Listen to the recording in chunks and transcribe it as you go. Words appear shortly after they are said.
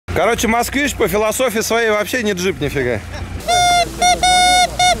Короче, москвич по философии своей вообще не джип нифига.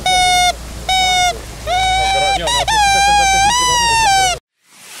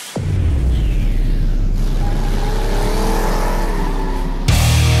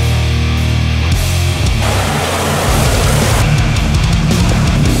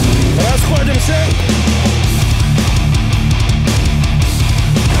 Расходимся.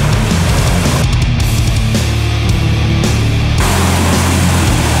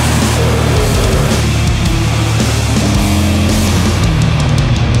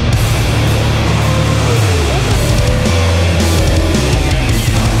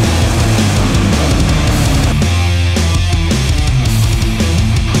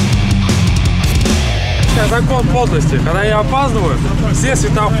 Закон подлости, когда я опаздываю, все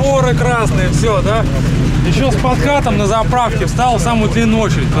светофоры красные, все, да. Еще с подкатом на заправке встал в самую длинную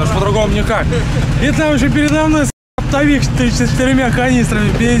очередь, потому что по-другому никак. И там еще передо мной оптовик с 4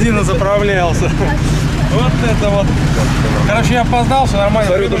 канистрами бензина заправлялся. Вот это вот. Короче, я опоздал, все нормально.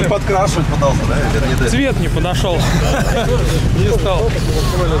 Смотрю, даже подкрашивать пытался, да? Цвет не подошел. Не стал.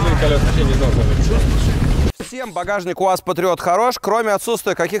 Всем багажник УАЗ Патриот хорош, кроме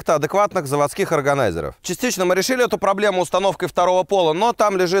отсутствия каких-то адекватных заводских органайзеров. Частично мы решили эту проблему установкой второго пола, но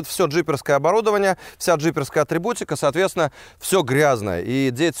там лежит все джиперское оборудование, вся джиперская атрибутика, соответственно, все грязное.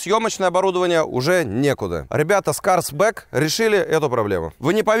 И деть съемочное оборудование уже некуда. Ребята с Carsback решили эту проблему.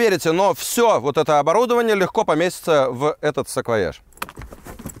 Вы не поверите, но все вот это оборудование легко поместится в этот саквояж.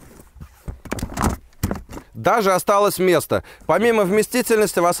 Даже осталось место. Помимо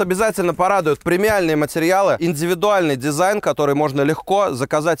вместительности вас обязательно порадуют премиальные материалы, индивидуальный дизайн, который можно легко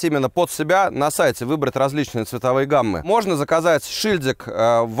заказать именно под себя на сайте, выбрать различные цветовые гаммы. Можно заказать шильдик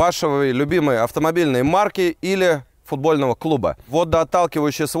вашей любимой автомобильной марки или футбольного клуба.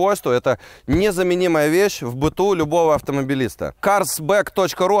 Водоотталкивающие свойства – это незаменимая вещь в быту любого автомобилиста.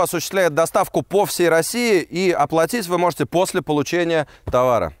 Carsback.ru осуществляет доставку по всей России, и оплатить вы можете после получения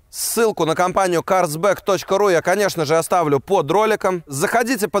товара. Ссылку на компанию carsback.ru я, конечно же, оставлю под роликом.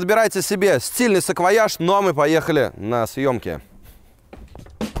 Заходите, подбирайте себе стильный саквояж, ну а мы поехали на съемки.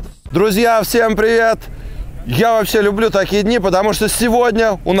 Друзья, всем привет! Я вообще люблю такие дни, потому что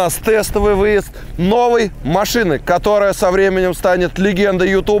сегодня у нас тестовый выезд новой машины, которая со временем станет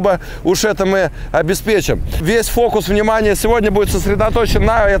легендой Ютуба. Уж это мы обеспечим. Весь фокус внимания сегодня будет сосредоточен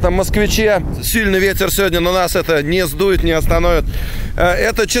на этом москвиче. Сильный ветер сегодня, но нас это не сдует, не остановит.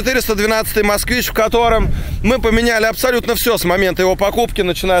 Это 412-й москвич, в котором мы поменяли абсолютно все с момента его покупки,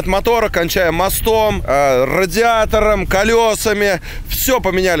 начиная от мотора, кончая мостом, радиатором, колесами. Все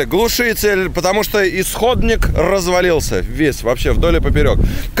поменяли. Глушитель, потому что исходник развалился весь, вообще вдоль и поперек.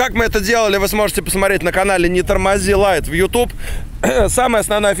 Как мы это делали, вы сможете посмотреть на канале Не Тормози Лайт в YouTube. Самая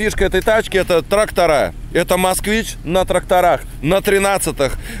основная фишка этой тачки — это трактора. Это москвич на тракторах, на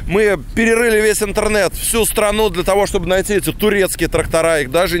 13-х. Мы перерыли весь интернет, всю страну для того, чтобы найти эти турецкие трактора.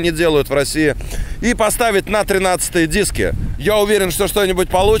 Их даже не делают в России. И поставить на 13-е диски. Я уверен, что что-нибудь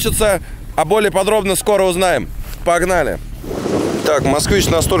получится. А более подробно скоро узнаем. Погнали. Так, москвич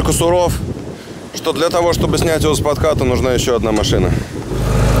настолько суров, что для того, чтобы снять его с подката, нужна еще одна машина.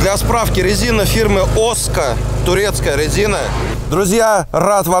 Для справки, резина фирмы Оска, турецкая резина. Друзья,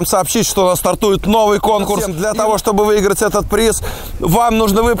 рад вам сообщить, что у нас стартует новый конкурс. Для того, чтобы выиграть этот приз, вам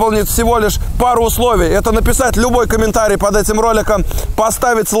нужно выполнить всего лишь пару условий. Это написать любой комментарий под этим роликом,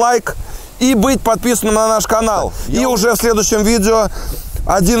 поставить лайк и быть подписанным на наш канал. И уже в следующем видео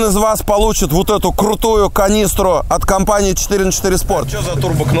один из вас получит вот эту крутую канистру от компании 4×4 Sport. Что за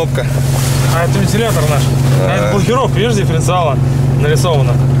турбокнопка? А это вентилятор наш. А это блокировка, видишь, дифференциала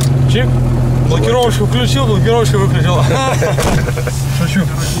нарисована. Чик. Блокировочку включил, блокировочку выключил. Шучу.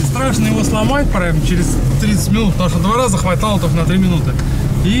 Не страшно его сломать прям через 30 минут, потому что 2 раза хватало только на 3 минуты.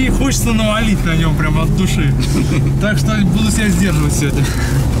 И хочется навалить на нем прям от души. Так что буду себя сдерживать сегодня.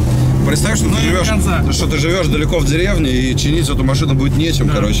 Представь, что ты живешь далеко в деревне, и чинить эту машину будет нечем,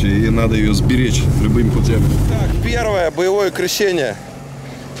 да. Короче, и надо ее сберечь любыми путями. Так, первое боевое крещение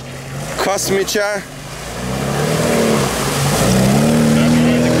Москвича.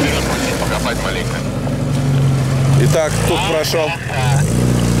 Итак, тут прошел.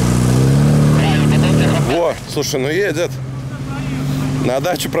 Во, слушай, ну едет. На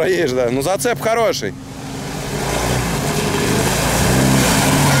дачу проедешь, да. Ну зацеп хороший.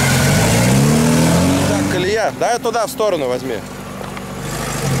 Так, колея. Дай туда, в сторону возьми.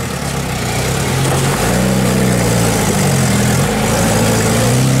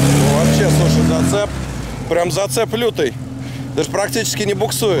 Ну, вообще, слушай, зацеп. Прям зацеп лютый. Даже практически не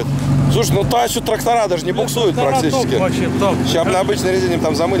буксует. Слушай, ну тащут трактора, даже не буксуют практически. Вообще, топ. Сейчас на обычной резине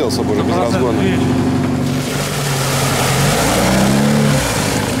там замылился бы уже без разгона.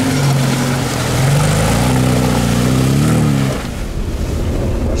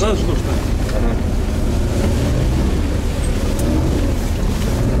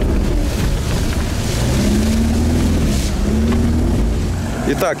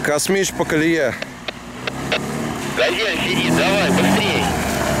 Итак, Космич по колее. Газель сидит, давай, быстрее.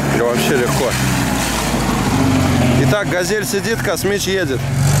 Да вообще легко. Итак, газель сидит, Космич едет.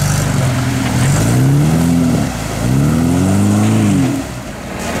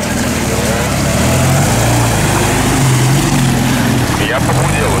 Я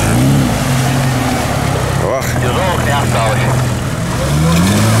похудел уже. Ох. Тяжелых не осталось.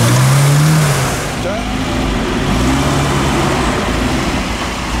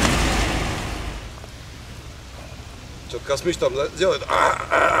 Что-то Космич там делает.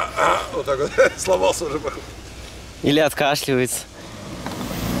 Вот так вот. Сломался уже. Или откашливается.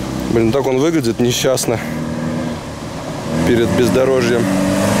 Блин, так он выглядит несчастно перед бездорожьем.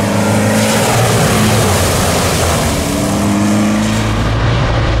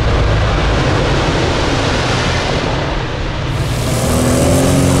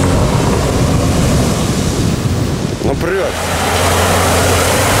 Ну, прет.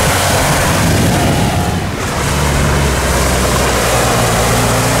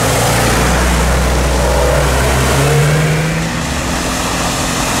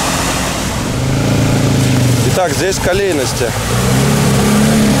 Итак, здесь колейности.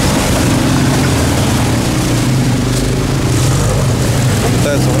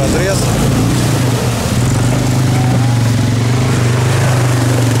 Пытается в разрез.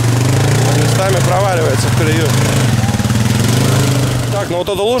 Местами проваливается в колею. Так, ну вот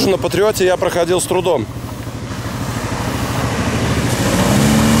эту лужу на Патриоте я проходил с трудом.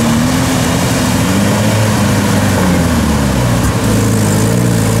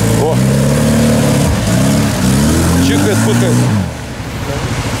 О! Чихает, путает.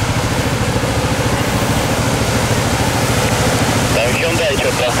 Там в Hyundai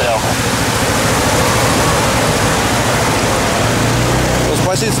что-то застрял. Ну,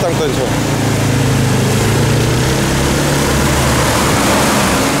 спасите там кто-нибудь.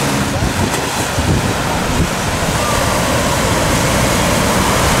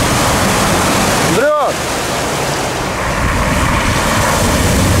 Андрюх!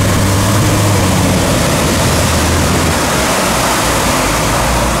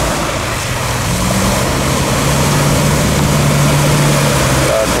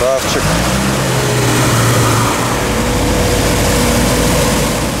 Так, равчик.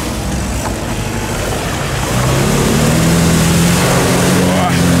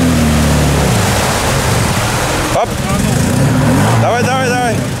 Оп! Давай, давай,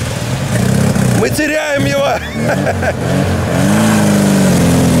 давай! Мы теряем его!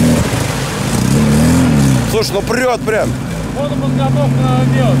 Слушай, ну прет прям. Водоподготовку надо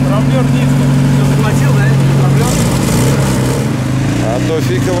делать, трамблер низко. Все заплатил, да? Трамблер? А то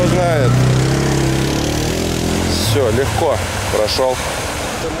фиг его знает. Все, легко прошел.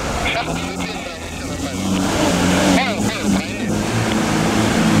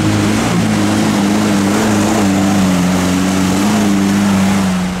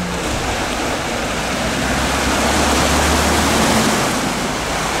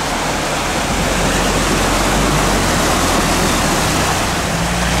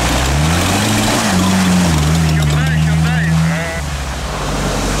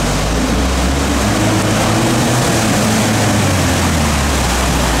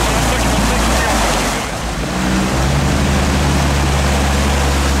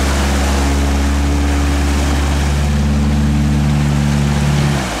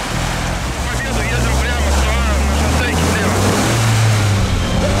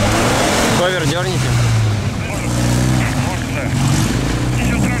 Ковер дерните.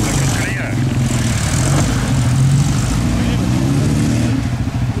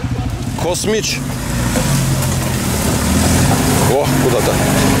 Космич. О, куда-то.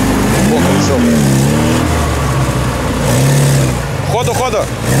 Боком ушел. Ходу, ходу.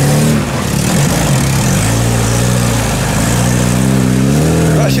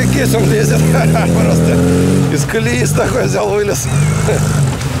 Вообще кейс он лезет. Просто из колеи такой взял, вылез.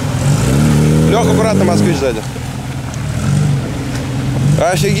 Лех, аккуратно, москвич сзади.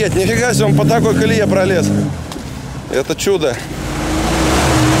 Офигеть, нифига себе, он по такой колее пролез. Это чудо.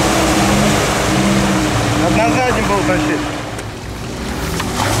 На заднем был тащить.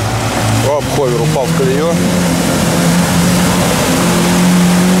 Оп, ховер упал в колею.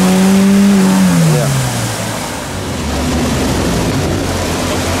 Нет.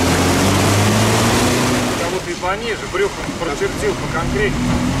 Как будто и пониже, брюхом прочертил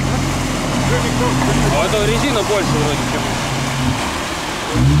поконкретнее. А это резина больше вроде чем.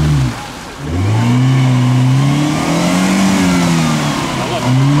 А ладно.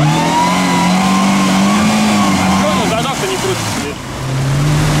 А что, ну задок-то не крутится, видишь?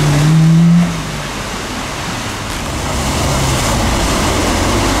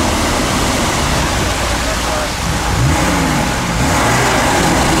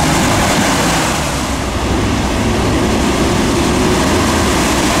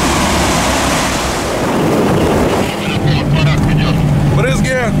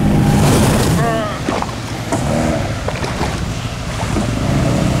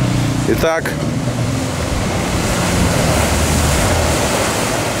 Итак.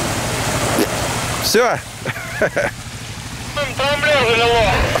 Все. Трамблер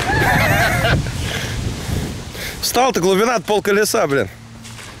залило. Встал-то глубина от полколеса, блин.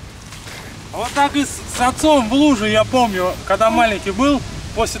 Вот так и с отцом в луже, я помню, когда маленький был,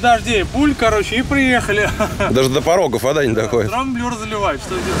 после дождей, пуль, короче, и приехали. Даже до порогов вода не доходит. Трамблер заливать,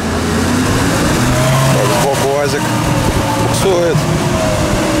 что делать? Сбоку УАЗик буксует.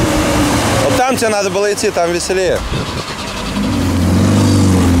 Вот там тебе надо было идти, там веселее.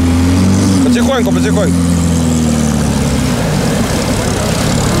 Потихоньку, потихоньку.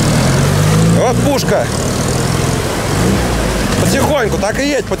 Вот пушка. Потихоньку, так и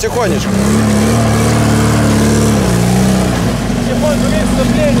едь, потихонечку. Потихоньку есть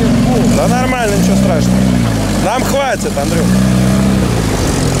вступление в пул. Да нормально, ничего страшного. Нам хватит, Андрюх.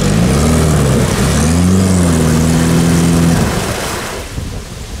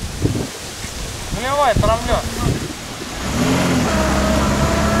 Наливай, трамблер.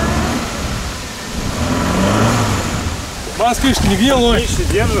 Москвич нигде ловит.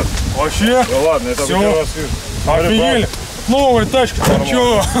 Держит? Вообще? Да ладно, это Всё. первый раз вижу. Офигели. Новая тачка, там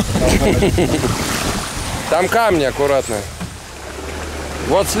чё? Там камни аккуратно.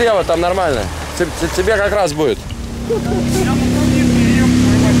 Вот слева, там нормально. Тебе как раз будет.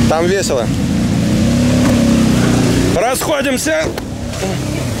 Там весело. Расходимся.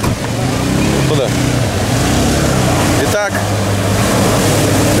 Туда. Итак.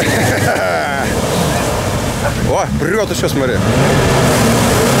 О, прет еще, смотри.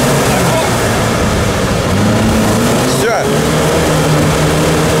 Все.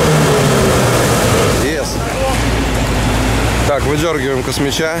 Yes. Так, выдергиваем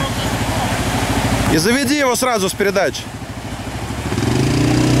космича. И заведи его сразу с передач.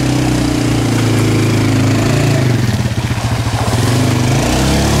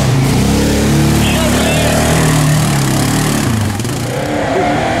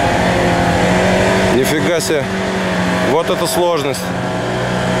 Нифига себе. Вот это сложность.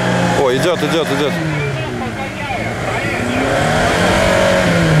 О, идет, идет, идет.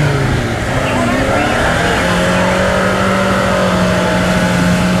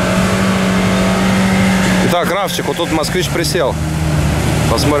 Итак, равчик. Вот тут москвич присел.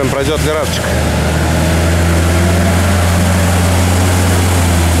 Посмотрим, пройдет ли равчик.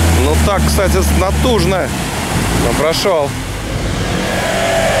 Ну так, кстати, натужно. Но прошел.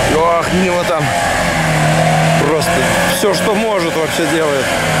 Ох, мимо там. Просто все, что может, вообще делает.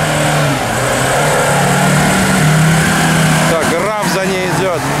 Так, раф за ней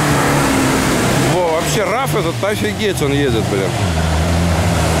идет. Во, вообще раф этот офигеть, он едет, блин.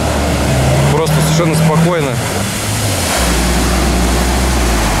 Просто совершенно спокойно.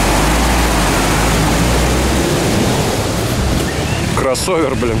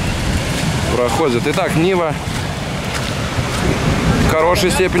 Кроссовер, блин, проходит. Итак, Нива.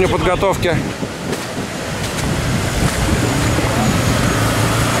 Хорошей степенью подготовки.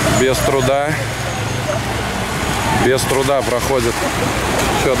 Без труда. Без труда проходит.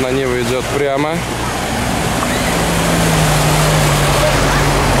 Еще одна Нива идет прямо.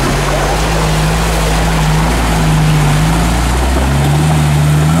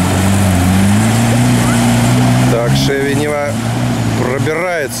 Так, Шеви Нива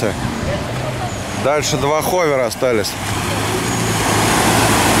пробирается. Дальше два ховера остались.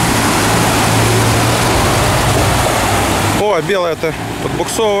 О, белая-то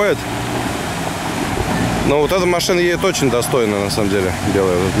подбуксовывает. Но вот эта машина едет очень достойно, на самом деле.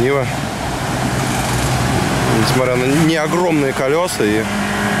 Белая вот Нива. Несмотря на не огромные колеса и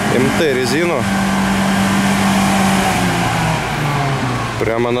МТ резину.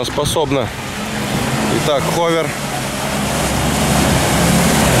 Прямо она способна. Итак, ховер.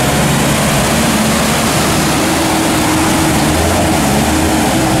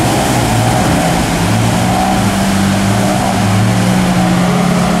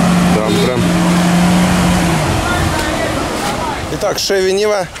 Итак, Шеви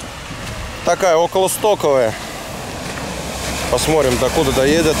Нива такая околостоковая. Посмотрим, докуда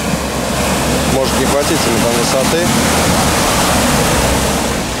доедет. Может не хватить ему там высоты.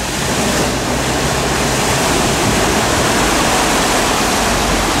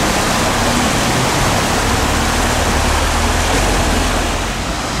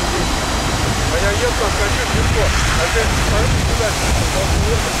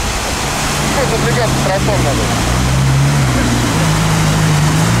 Запрягаться трактором надо.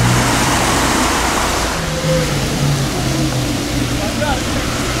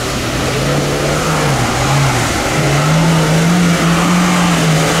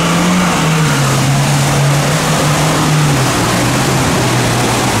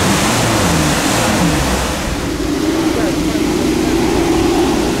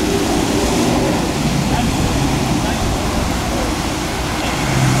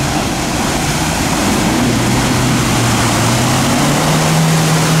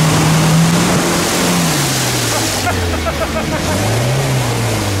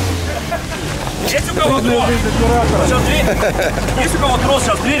 Если у кого трос,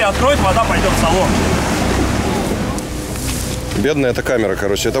 сейчас двери откроет, вода пойдет в салон. Бедная эта камера,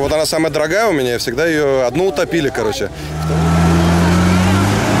 короче. Это вот она самая дорогая у меня, всегда ее одну утопили, короче.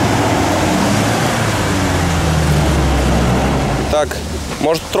 Так,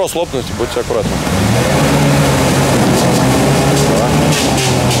 может трос лопнуть, будьте аккуратны.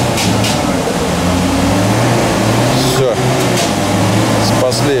 Все,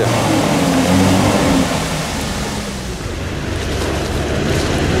 спасли.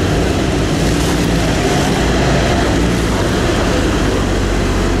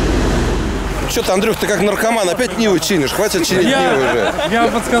 Что-то, Андрюх, ты как наркоман, опять Ниву чинишь. Хватит чинить Ниву уже. Я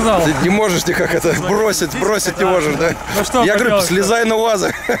подсказал. Ты не можешь никак это бросить не можешь, да? Ну что, я говорю, слезай на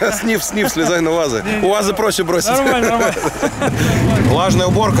УАЗы. снив, слезай на УАЗы. УАЗы проще бросить. Нормально. Влажная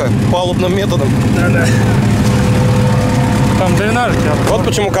уборка палубным методом. Да. Там дренажик. Вот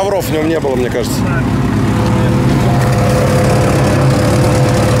почему ковров в нем не было, мне кажется.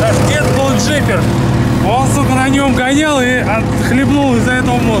 Наш дед был джипер. Он, сука, на нем гонял и отхлебнул из-за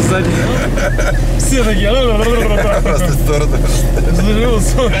этого мост сзади. Все такие. Просто сторону.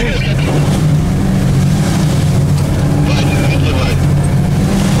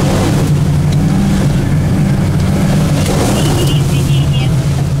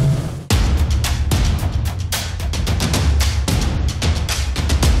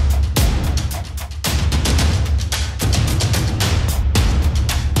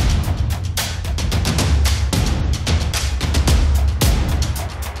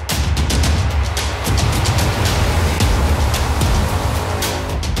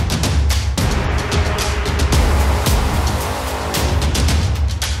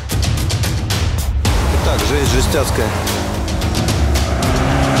 Жестяцкая.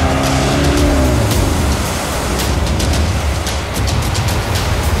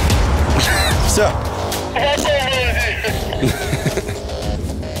 Все.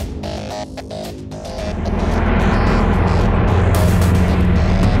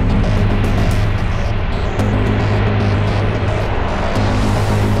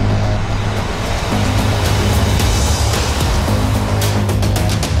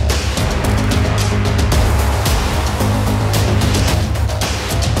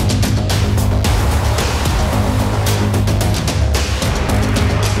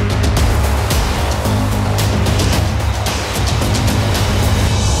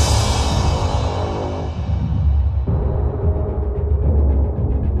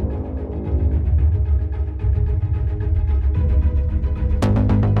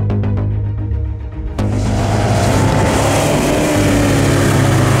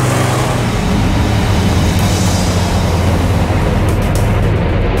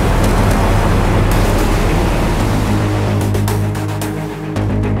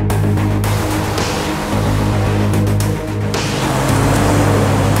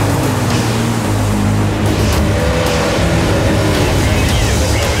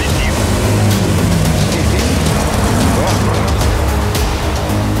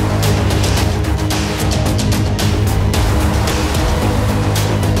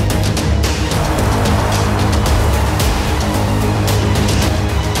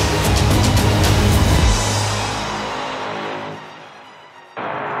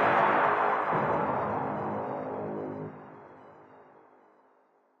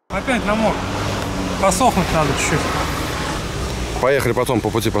 Опять намок. Посохнуть надо чуть-чуть. Поехали потом по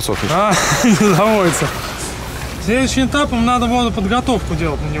пути посохнешь. Не заводится. Следующим этапом надо водоподготовку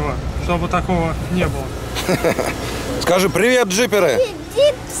делать на него, чтобы такого не было. Скажи привет, джиперы!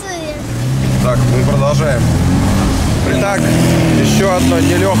 Так, мы продолжаем. Итак, еще одно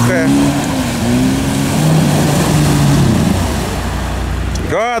нелегкое.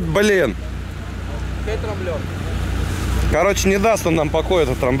 Гад, блин! Короче, не даст он нам покоя,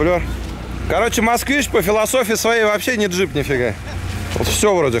 этот трамблер. Короче, москвич по философии своей вообще не джип нифига. Вот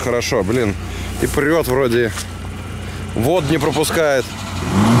все вроде хорошо, блин. И прет вроде. Вод не пропускает.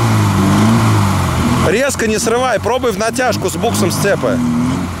 Резко не срывай, пробуй в натяжку с буксом сцепа.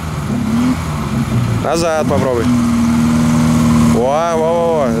 Назад попробуй.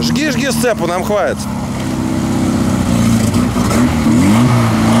 Во-во-во. Жги сцепу, нам хватит.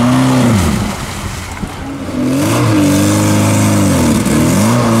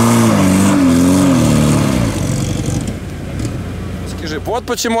 Скажи, вот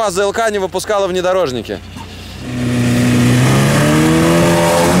почему АЗЛК не выпускала внедорожники.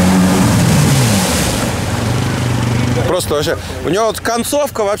 Просто вообще, у него вот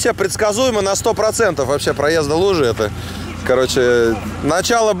концовка вообще предсказуема на 100% вообще проезда лужи. Это, короче,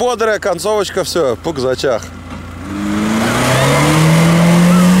 начало бодрое, концовочка, все, пук зачах.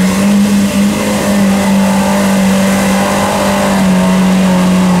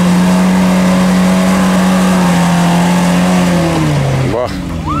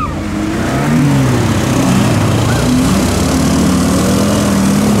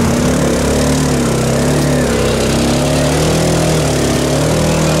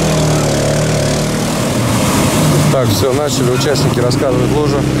 Так, все, начали участники раскладывать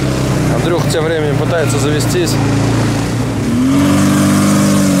лужу. Андрюха тем временем пытается завестись.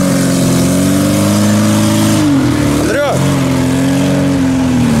 Андрюх!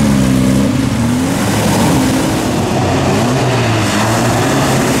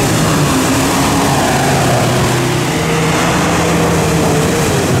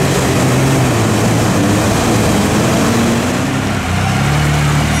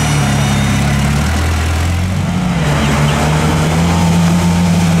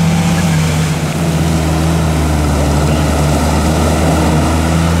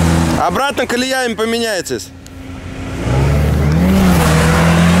 Обратно колеями поменяйтесь.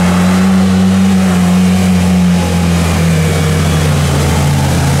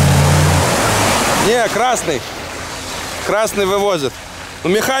 Не, красный. Красный вывозит.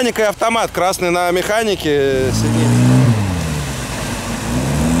 Ну, механика и автомат. Красный на механике сидит.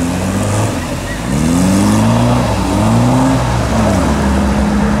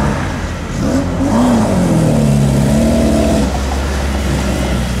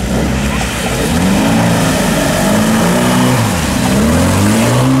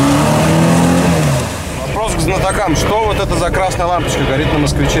 Что вот это за красная лампочка горит на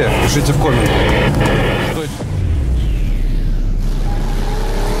Москвиче? Пишите в комменты.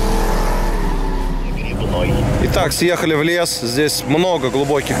 Итак, съехали в лес. Здесь много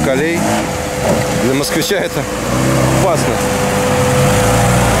глубоких колей. Для Москвича это опасно.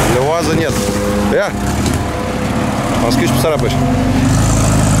 Для УАЗа нет. Москвич, поцарапаешь.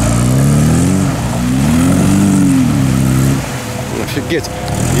 Офигеть.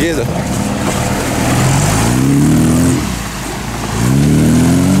 Едет.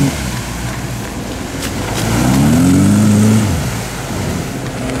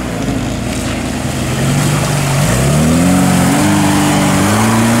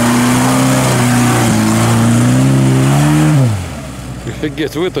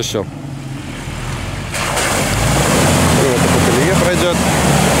 Офигеть, вытащил. И вот по колее пройдет.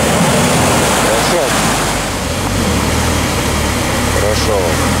 Хорошо. Хорошо.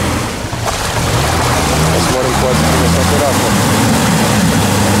 Посмотрим, хватит у нас аккуратно.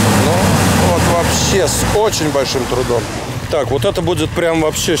 Ну, вот вообще с очень большим трудом. Так, вот это будет прям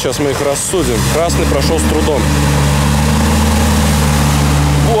вообще, сейчас мы их рассудим. Красный прошел с трудом.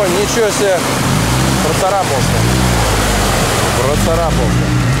 О, ничего себе. Процарапался. Процарапался.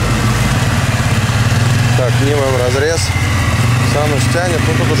 Так, снимаем разрез. Саныч тянет,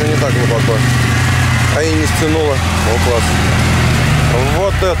 но тут уже не так глубоко. А и не стянуло. О, класс.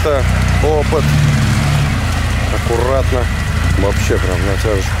 Вот это опыт. Аккуратно. Вообще прям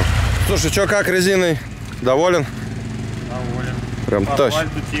натяжечку. Слушай, что, как резиной? Доволен? Доволен. Прям тащит.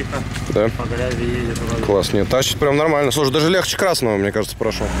 Тихо. Да? По грязи едет. Класс, нет, тащит прям нормально. Слушай, даже легче красного, мне кажется,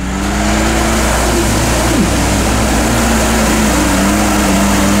 прошел.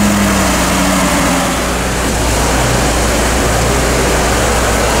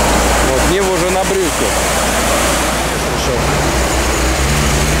 Нива уже на брюхе.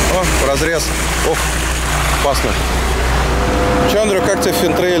 О, разрез. Ох, опасно. Че, Андрю, как тебе в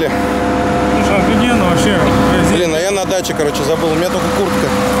финтрейле? Слушай, офигенно вообще. Блин, а я на даче, короче, забыл. У меня только куртка.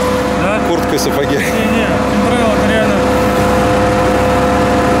 Да? Куртка и сапоги. Не, финтрейл это реально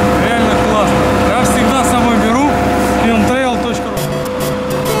классно. Я всегда с собой беру fintrail.ru.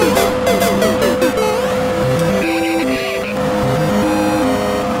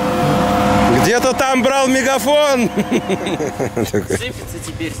 Где-то там брал мегафон. Сыпется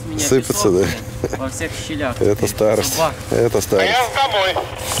теперь с меня. Сыпется, песок, да. во всех щелях. Это старость. Это старость. Я с тобой.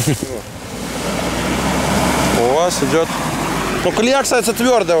 У вас идет. Ну, колея, кстати,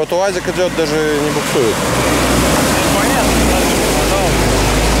 твердая. Вот УАЗик идет, даже не буксует.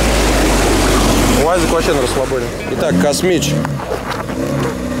 УАЗик вообще на расслабоне. Итак, Космич.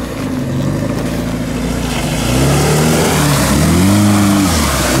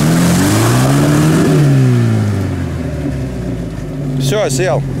 Все,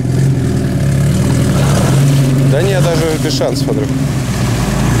 сел. Да не, даже без шансов, Андрюх.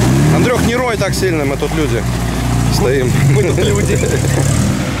 Андрюх, не рой так сильно, мы тут люди стоим. Мы тут люди.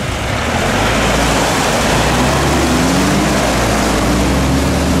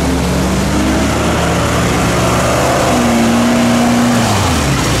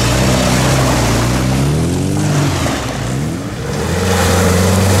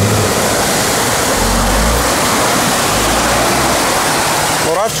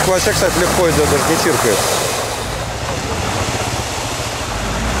 Рафчик вообще, кстати, легко идет, даже не чиркает.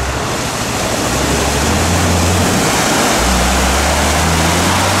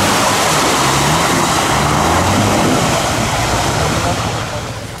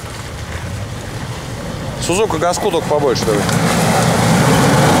 Сузука газку только побольше давай.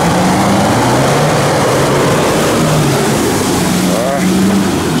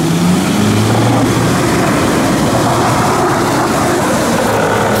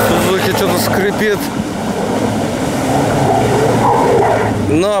 Сузуки что-то скрипит.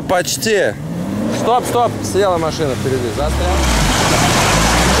 Но почти. Стоп, стоп, съела машина впереди, застряла.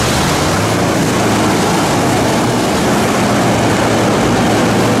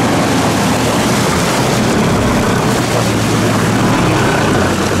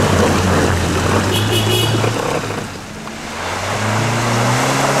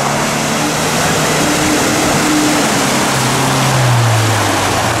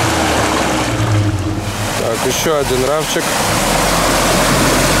 Так, еще один равчик.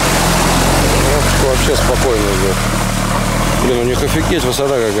 Вообще спокойно идет. Блин, у них офигеть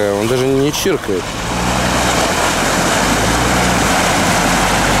высота какая. Он даже не чиркает.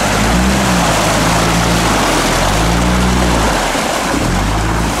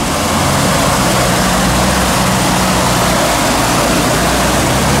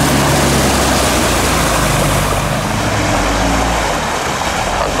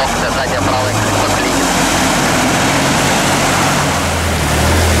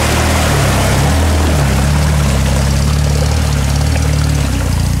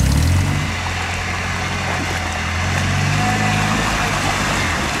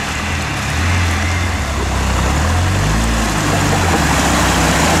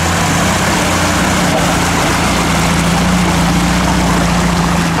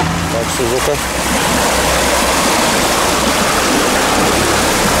 Сузука.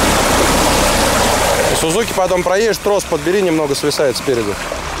 Сузуки потом проедешь, трос подбери, немного свисает спереди.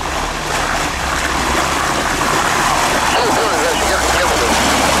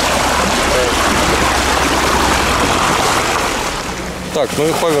 Так, ну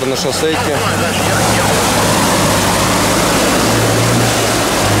и ховер на шоссейке.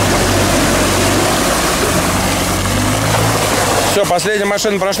 Все, последняя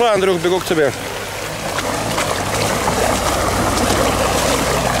машина прошла, Андрюх, бегу к тебе.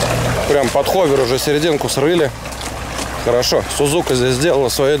 Прям под ховер уже серединку срыли. Хорошо, Сузука здесь сделала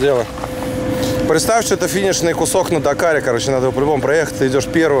свое дело. Представь, что это финишный кусок на Дакаре, короче, надо его по-любому проехать, ты идешь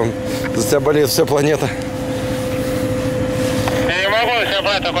первым, за тебя болеет вся планета. Я не могу на себя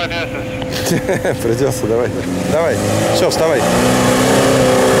брать такую ответственность. Придется, давай. Давай, все, вставай.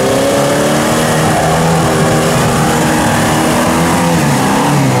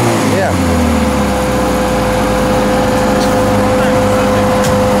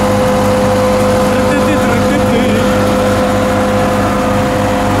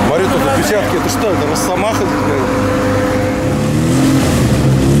 Смотри, тут отпечатки, это что, это Росомаха?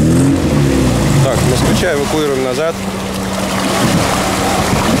 Так, Москвича эвакуируем назад.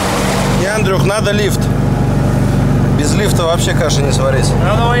 И, Андрюх, надо лифт. Без лифта вообще каши не сварить.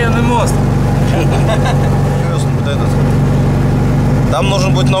 Надо военный мост. Вот этот. Там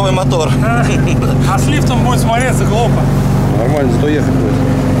нужен будет новый мотор. А с лифтом будет смотреться глупо. Нормально, зато ехать будет.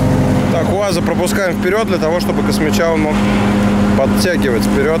 Так, УАЗа пропускаем вперед для того, чтобы космича он мог подтягивать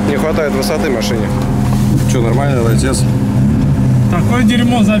вперед. Не хватает высоты машине. Че, нормально, отец? Такое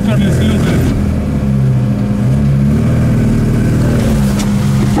дерьмо заперлись люди.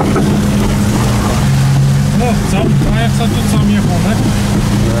 Ну, я, кстати, тут сам ехал, да?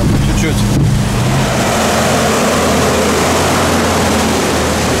 Да, чуть-чуть.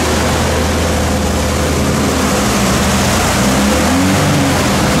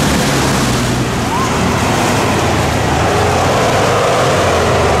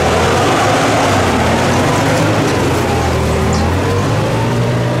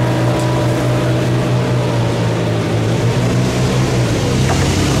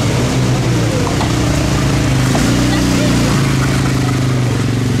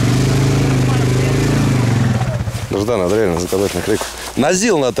 Да, надо реально заказать наклейку. На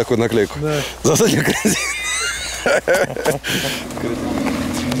ЗИЛ надо такую наклейку. Да. За заднюю корзину.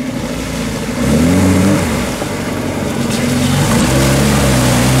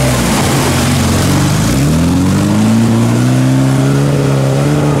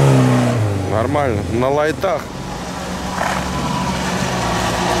 Нормально, на лайтах.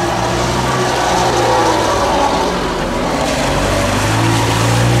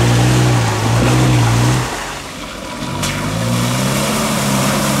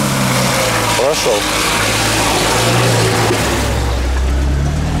 Прошел.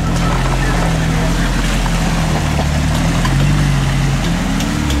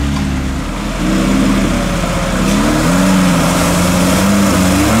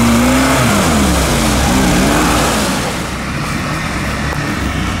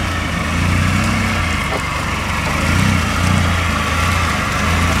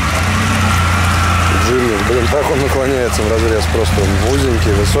 Блин, так он наклоняется в разрез. Просто он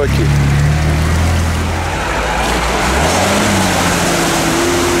узенький, высокий.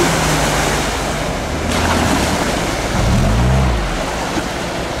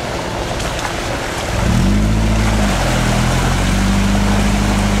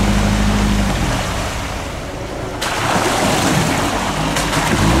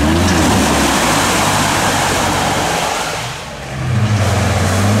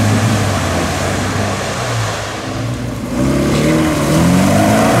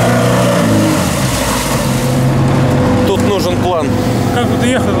 Как вот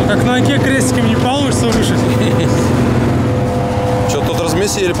ехал, как на оке крестиками не получится вышить. Что-то тут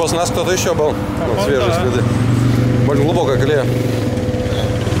размесили, после нас кто-то еще был. Вот свежие да. следы. Больно глубокая колея.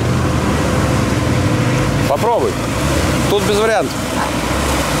 Попробуй. Тут без вариантов.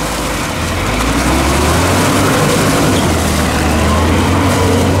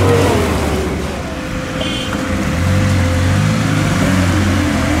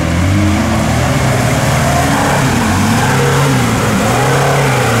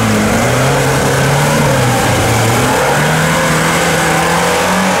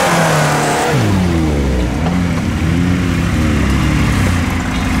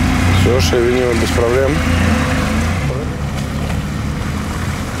 Шевелила без проблем.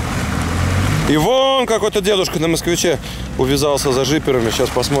 И вон какой-то дедушка на москвиче увязался за жиперами. Сейчас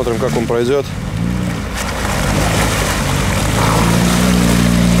посмотрим, как он пройдет.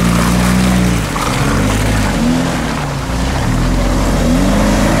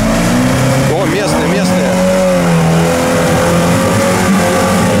 О, местные, местные.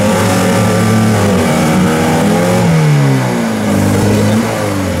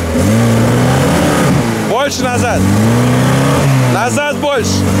 Больше назад. Назад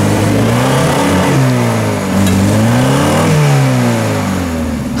больше.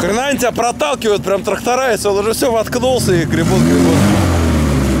 Хрена они тебя проталкивают, прям трактора, если он уже все воткнулся и гребут.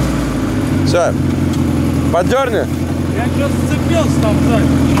 Все. Поддерни. Я что-то зацепился там сзади.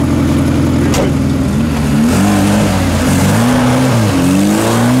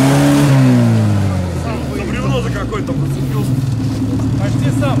 За бревно за какой-то зацепился.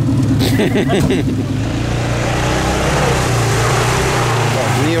 Почти сам.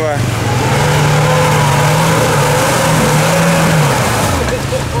 Нива.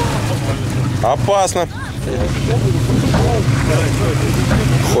 Опасно.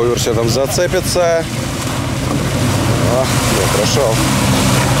 Ховер все там зацепится. Прошел.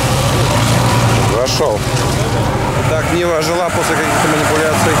 Прошел. Так, Нива жила после каких-то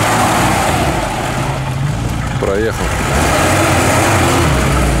манипуляций. Проехал.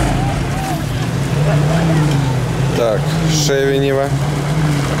 Так, Шеви Нива.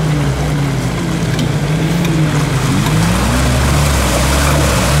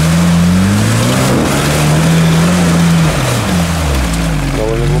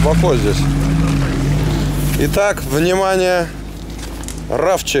 Довольно глубоко здесь. Итак, внимание,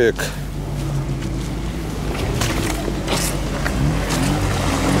 равчик.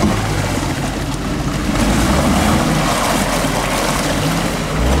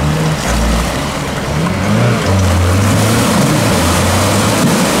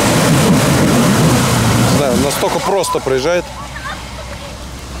 Настолько просто проезжает.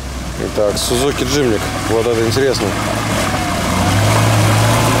 Итак, Сузуки Джимник. Вот это интересно.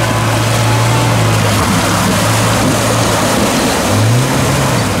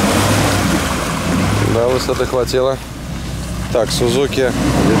 Да, высоты хватило. Так, Сузуки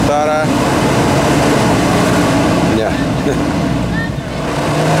Витара. Не.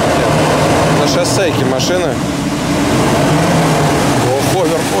 На шоссейке машины. О,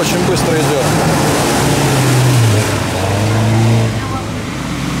 ховер очень быстро идет.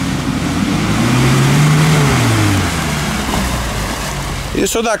 И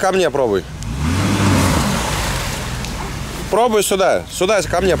сюда ко мне пробуй. Пробуй сюда. Сюда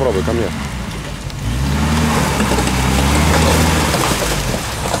ко мне пробуй, ко мне.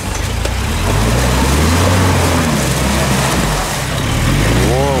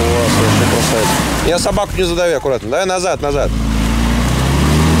 О, у вас вообще красавец. Я собаку не задави, аккуратно. Давай назад, назад.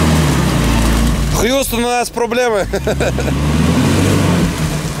 Хьюстон, у нас проблемы.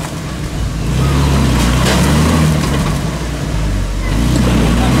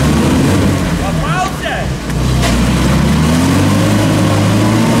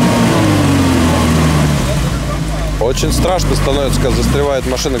 Очень страшно становится, когда застревает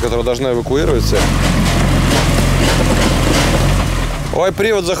машина, которая должна эвакуироваться. Ой,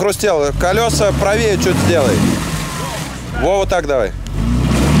 привод захрустел. Колеса правее чуть сделай. Во, вот так давай.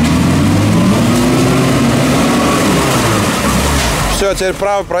 Все, теперь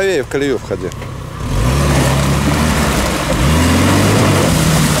право правее в колею входи.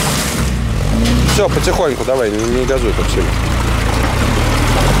 Все, потихоньку, давай, не газуй так сильно.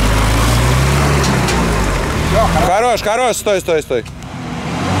 Хорош, хорош, стой, стой, стой.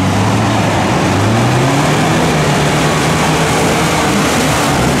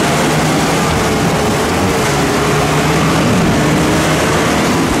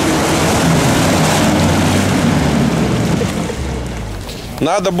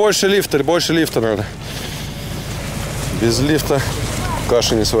 Надо больше лифта надо. Без лифта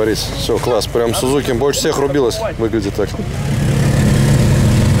каши не сварить. Все, класс, прям Сузуки больше всех рубилась, выглядит так.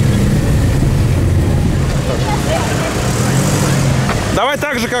 Давай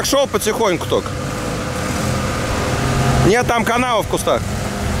так же, как шел, потихоньку только. Нет, там канава в кустах.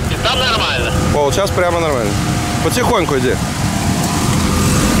 И там нормально. О, сейчас прямо нормально. Потихоньку иди.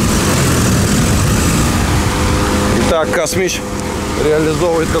 Итак, Космич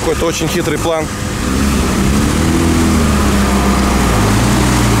реализовывает какой-то очень хитрый план.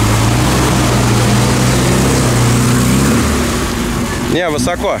 Не,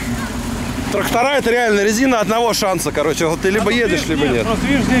 высоко. Трактора — это реально резина одного шанса, короче. Вот ты либо едешь, либо нет. Просто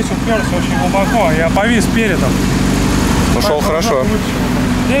видишь, здесь уперся очень глубоко. Я повис передом. Пошел хорошо.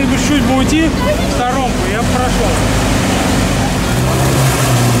 Здесь бы чуть бы уйти в сторонку, я бы прошел.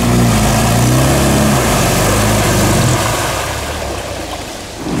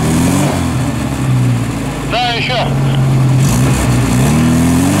 Да, еще.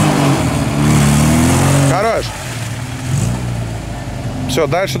 Хорош. Все,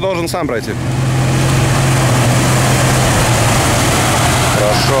 дальше должен сам пройти.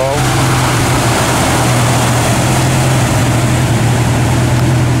 Прошел.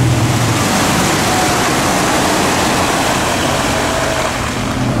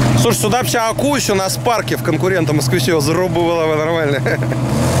 Слушай, сюда вся АКУ еще на спарке в конкурента Москвича зарубывала бы нормально.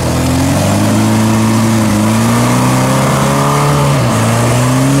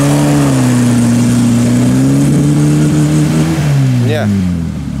 Не.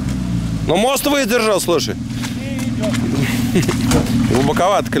 Ну мост выдержал, слушай.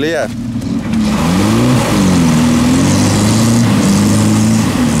 Глубоковато колея.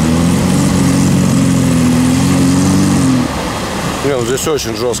 Нет, ну здесь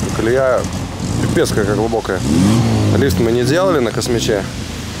очень жестко. Колея пипец какая глубокая. Лифт мы не делали на Космиче.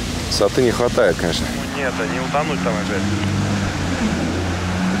 Высоты не хватает, конечно. Нет, не утонуть там опять.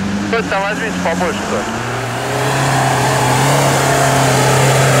 Хоть там возьмите побольше-то.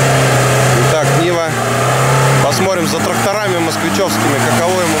 Итак, Нива. Посмотрим за тракторами москвичевскими,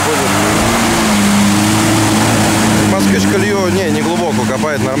 каково ему будет. Москвич колею не глубоко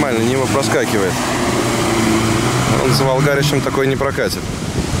копает, нормально, Нива проскакивает. Он за Волгарищем такой не прокатит.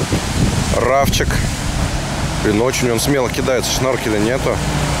 Равчик. Блин, очень он смело кидается, шноркеля нету.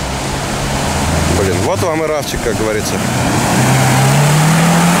 Блин, вот вам и равчик, как говорится.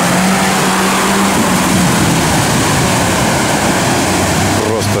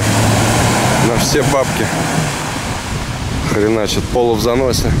 Просто на все бабки хреначит, полу в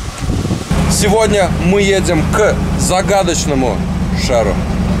заносе. Сегодня мы едем к загадочному шару.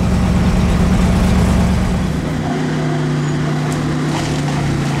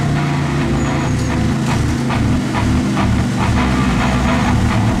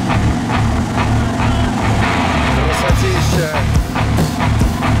 Красотища.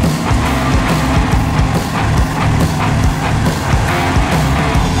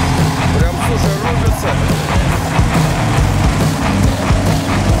 Прям, слушай, рубится.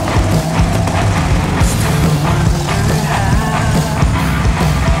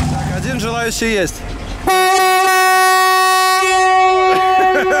 Так, один желающий есть.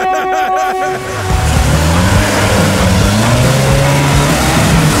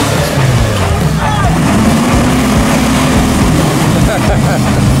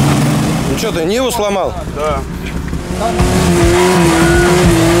 Ну что, ты Ниву сломал? Да.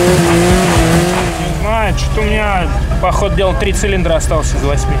 Не знаю, что-то у меня, по ходу дела, 3 цилиндра осталось из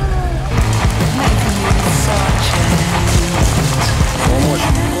 8. Помочь.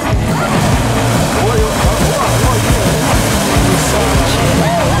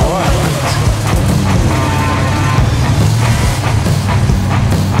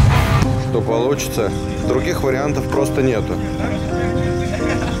 Что получится? Других вариантов просто нету.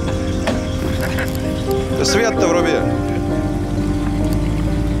 Ты свет-то вруби.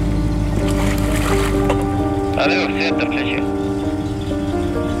 Алло, свет-то включи.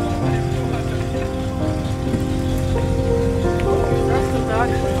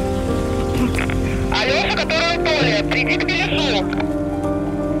 Алёша, который в туалет, приди к Белесу.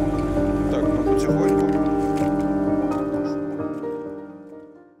 Так, ну потихоньку.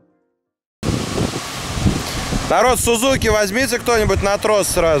 Народ, Сузуки возьмите кто-нибудь на трос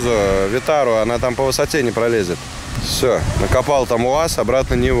сразу, Витару, она там по высоте не пролезет. Все, накопал там УАЗ,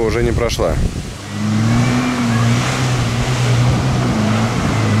 обратно Нива уже не прошла.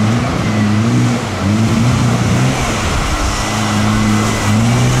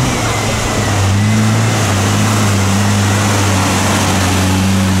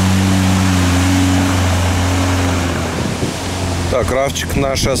 Так, Равчик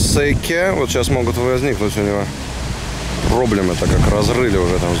на шоссейке. Вот сейчас могут возникнуть у него проблемы, так как разрыли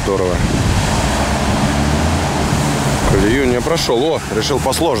уже там здорово. Колею не прошел. О, решил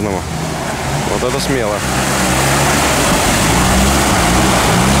по сложному. Вот это смело.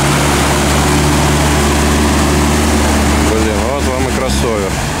 Блин, вот вам и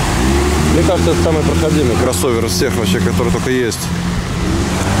кроссовер. Мне кажется, это самый проходимый кроссовер из всех вообще, который только есть.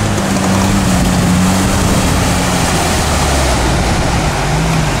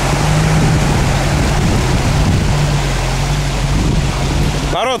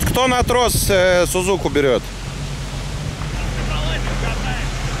 Народ, кто на трос Сузуку берет?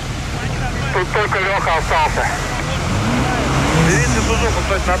 Тут только Леха остался. Берите Сузуку,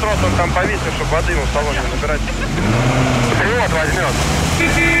 то есть на трос он там повесит, чтобы воды ему в салоне не набирать. Вот возьмет.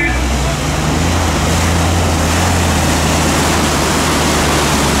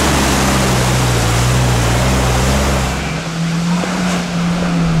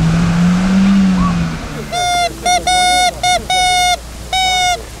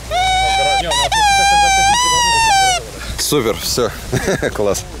 Супер, все,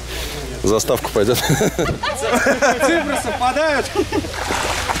 класс. Заставка пойдет. Цифры совпадают.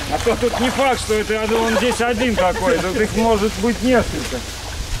 А то тут не факт, что это он здесь один какой. Тут их может быть несколько.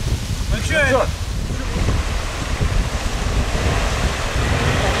 Ну что это?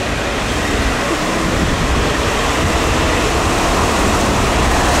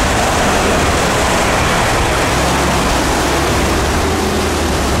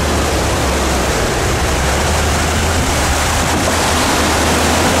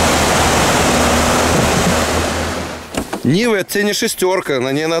 Нива, это тебе не шестерка,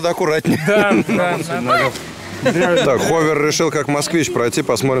 на ней надо аккуратнее. Да, да. Так, Ховер решил как москвич пройти,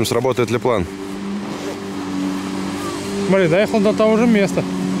 посмотрим, сработает ли план. Смотри, доехал до того же места.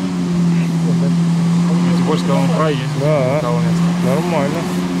 Больше того он проедет. Да, нормально.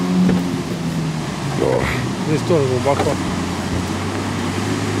 О. Здесь тоже глубоко.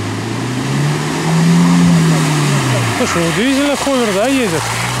 Слушай, удивительно Ховер, да, едет?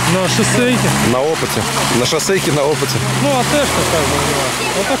 На шоссейке. На опыте. На шоссейке на опыте. Ну, а тэшка как бы у него.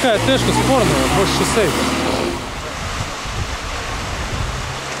 Вот такая тэшка спорная, больше шоссейка.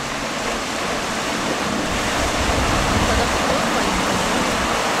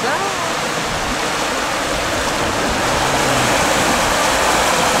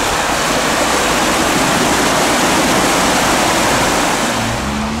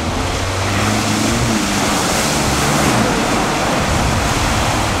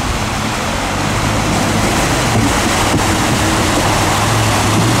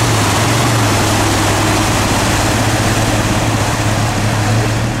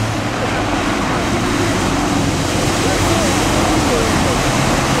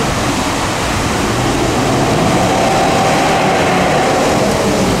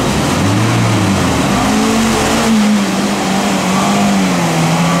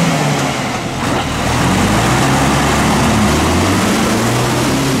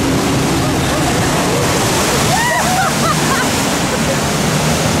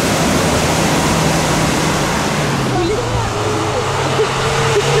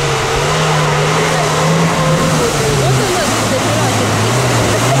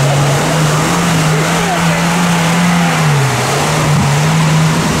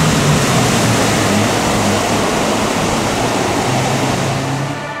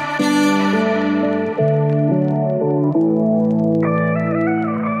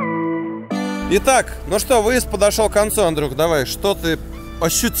 Итак, ну что, выезд подошел к концу, Андрюх, давай, что ты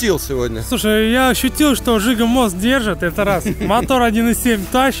ощутил сегодня? Слушай, я ощутил, что Жига мост держит, это раз. Мотор 1.7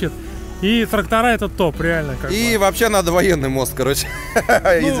 тащит, и трактора это топ, реально. И вообще надо военный мост, короче.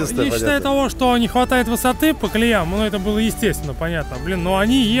 Ну, не считая того, что не хватает высоты по колеям, ну это было естественно, понятно. Блин, но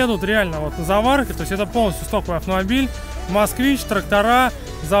они едут реально вот на заварке, то есть это полностью стоковый автомобиль. Москвич, трактора,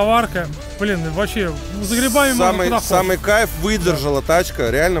 заварка. Блин, вообще, загребаем. Самый кайф, выдержала тачка,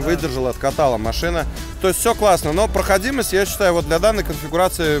 реально выдержала, откатала машина. То есть все классно, но проходимость, я считаю, вот для данной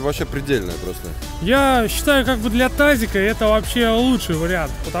конфигурации вообще предельная просто. Я считаю, как бы для тазика это вообще лучший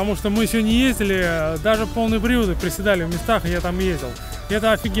вариант, потому что мы сегодня ездили, даже полные приводы приседали в местах, и я там ездил.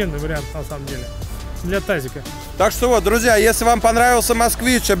 Это офигенный вариант на самом деле. для тазика. Так что вот, друзья, если вам понравился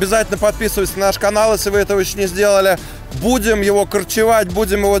Москвич, обязательно подписывайтесь на наш канал, если вы этого еще не сделали. Будем его корчевать,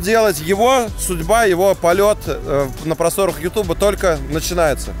 будем его делать. Его судьба, его полет на просторах Ютуба только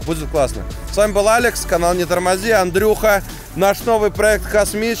начинается. Будет классно. С вами был Алекс, канал Не Тормози, Андрюха, наш новый проект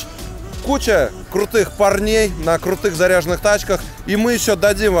Космич. Куча крутых парней на крутых заряженных тачках. И мы еще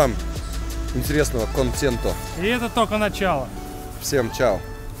дадим вам интересного контента. И это только начало. Всем чао.